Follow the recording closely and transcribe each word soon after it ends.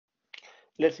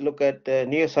let's look at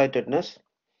nearsightedness.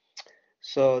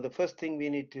 So the first thing we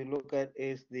need to look at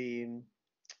is the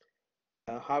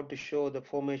how to show the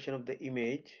formation of the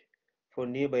image for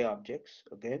nearby objects.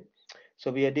 Okay,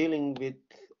 so we are dealing with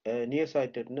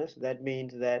nearsightedness. That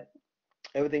means that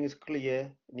everything is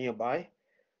clear nearby.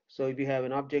 So if you have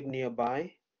an object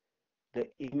nearby, the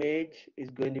image is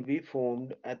going to be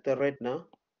formed at the retina,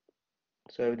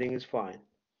 so everything is fine.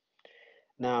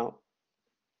 Now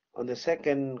on the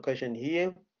second question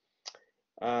here,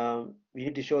 we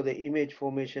need to show the image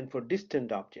formation for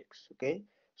distant objects. Okay,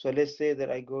 so let's say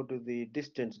that I go to the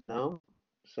distance now.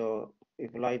 So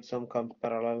if light some comes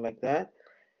parallel like that,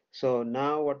 so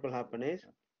now what will happen is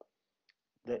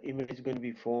the image is going to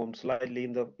be formed slightly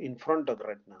in front of the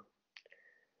retina.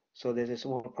 So there's a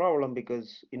small problem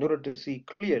because in order to see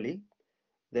clearly,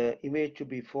 the image should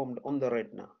be formed on the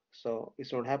retina. So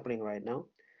it's not happening right now.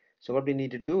 So what we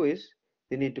need to do is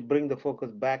we need to bring the focus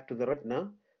back to the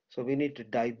retina. So we need to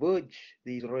diverge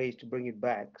these rays to bring it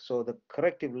back. So the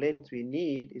corrective lens we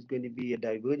need is going to be a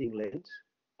diverging lens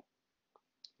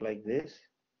like this.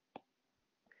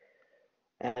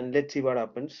 And let's see what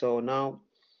happens. So now,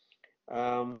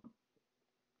 um,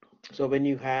 so when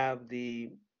you have to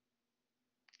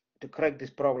correct this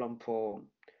problem for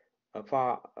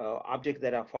far objects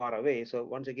that are far away. So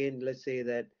once again, let's say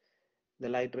that the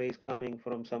light ray is coming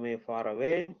from somewhere far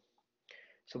away.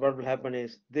 So what will happen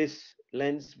is this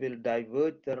lens will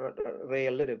divert the ray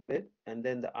a little bit, and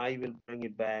then the eye will bring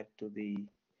it back to the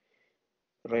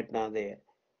retina there.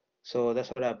 So that's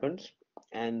what happens.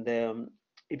 And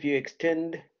if you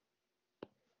extend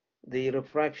the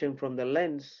refraction from the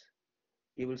lens,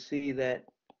 you will see that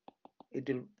it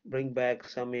will bring back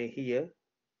somewhere here.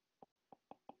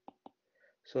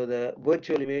 So the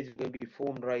virtual image is going to be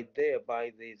formed right there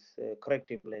by this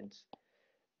corrective lens.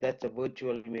 That's a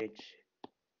virtual image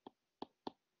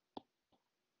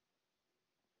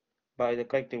by the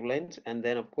corrective lens, and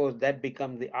then of course that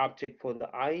becomes the object for the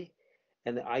eye,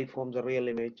 and the eye forms a real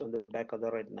image on the back of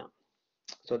the retina.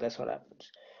 So that's what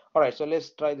happens. All right, so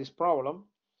let's try this problem.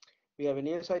 We have a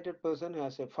nearsighted person who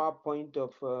has a far point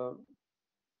of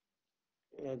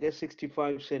I guess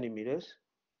 65 centimeters.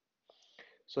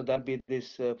 So that'll be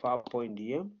this far point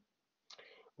here.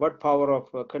 What power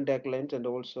of contact lens and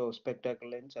also spectacle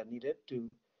lens are needed to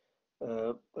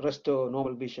restore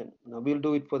normal vision? Now we'll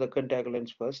do it for the contact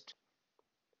lens first.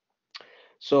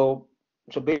 So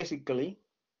basically,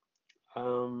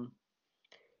 um,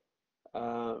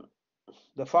 uh,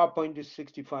 the far point is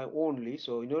 65 only.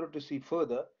 So in order to see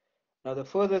further, now the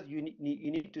furthest you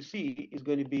need to see is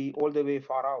going to be all the way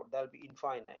far out. That'll be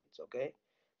infinite. Okay.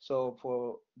 So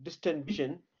for distant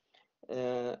vision,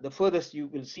 the furthest you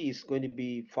will see is going to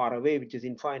be far away, which is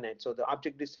infinite. So the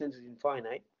object distance is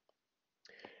infinite,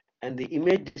 and the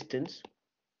image distance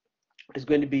is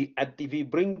going to be at if we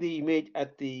bring the image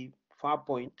at the far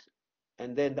point,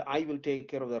 and then the eye will take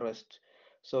care of the rest.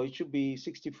 So it should be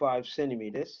 65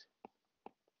 centimeters.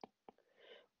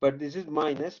 But this is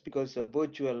minus because a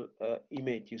virtual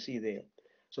image you see there.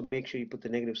 So make sure you put the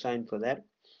negative sign for that.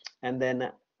 And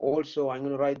then also I'm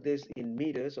going to write this in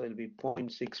meters, so it'll be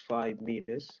 0.65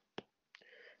 meters.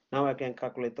 Now I can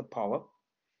calculate the power.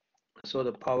 So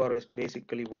the power is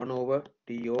basically 1 over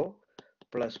dO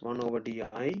plus 1 over di.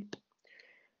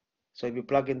 So if you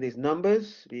plug in these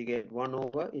numbers, we get 1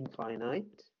 over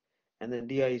infinite, and then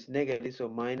di is negative, so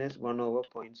minus 1 over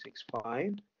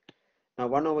 0.65. Now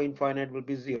 1 over infinite will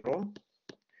be 0.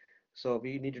 So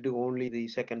we need to do only the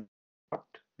second part,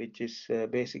 which is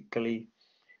basically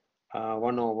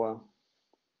 1 over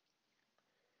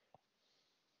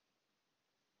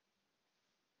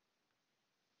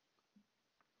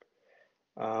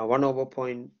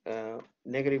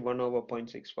negative 1 over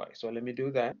 0.65. So let me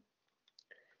do that.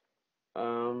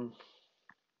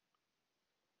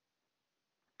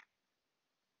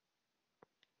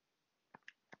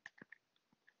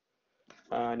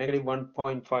 Negative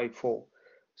 1.54.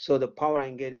 So the power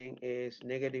I'm getting is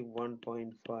negative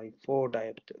 1.54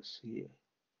 diopters here.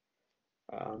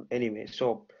 Anyway,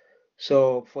 so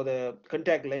for the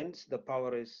contact lens, the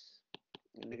power is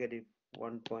negative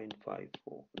 1.54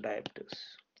 diopters.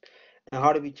 Now,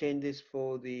 how do we change this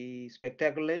for the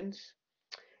spectacle lens?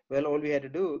 Well, all we had to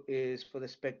do is for the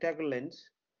spectacle lens,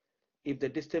 if the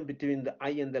distance between the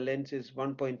eye and the lens is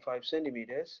 1.5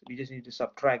 centimeters, we just need to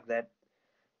subtract that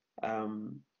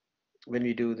when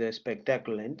we do the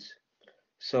spectacle lens.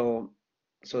 So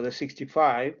the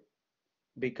 65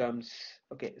 becomes,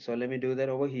 okay, so let me do that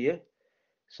over here.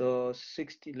 So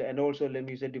 60, and also let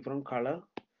me use a different color.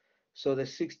 So the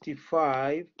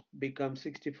 65 becomes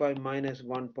 65 minus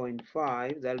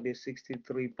 1.5, that'll be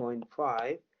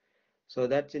 63.5. So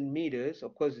that's in meters.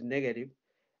 Of course, it's negative.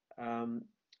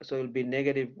 So it'll be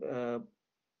negative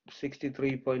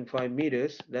 63.5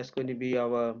 meters. That's going to be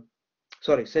our,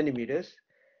 sorry, centimeters.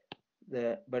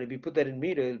 But if you put that in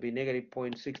meters, it'll be negative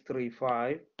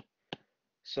 0.635.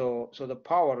 So the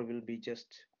power will be just,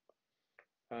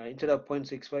 instead of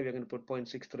 0.65, you're going to put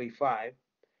 0.635.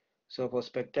 So for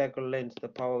spectacle lens, the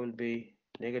power will be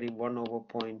negative 1 over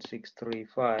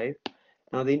 0.635.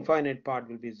 Now the infinite part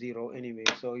will be 0 anyway.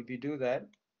 So if you do that,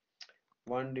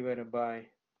 1 divided by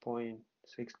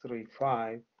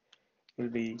 0.635 will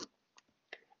be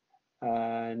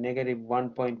negative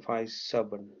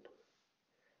 1.57.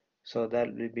 So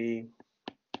that will be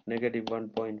negative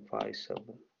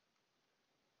 1.57.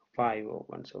 5 or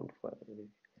 175.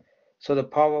 So the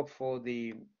power for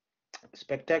the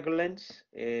spectacle lens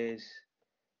is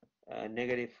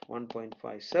negative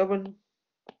 1.57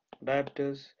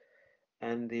 diopters,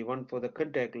 and the one for the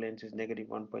contact lens is negative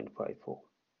 1.54.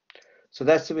 So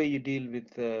that's the way you deal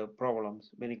with problems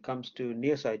when it comes to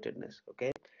nearsightedness.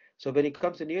 Okay, so when it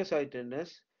comes to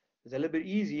nearsightedness, it's a little bit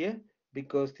easier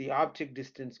because the object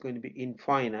distance is going to be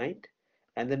infinite,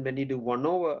 and then when you do 1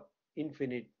 over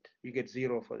infinite, you get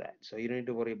 0 for that. So you don't need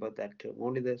to worry about that term.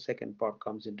 Only the second part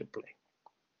comes into play.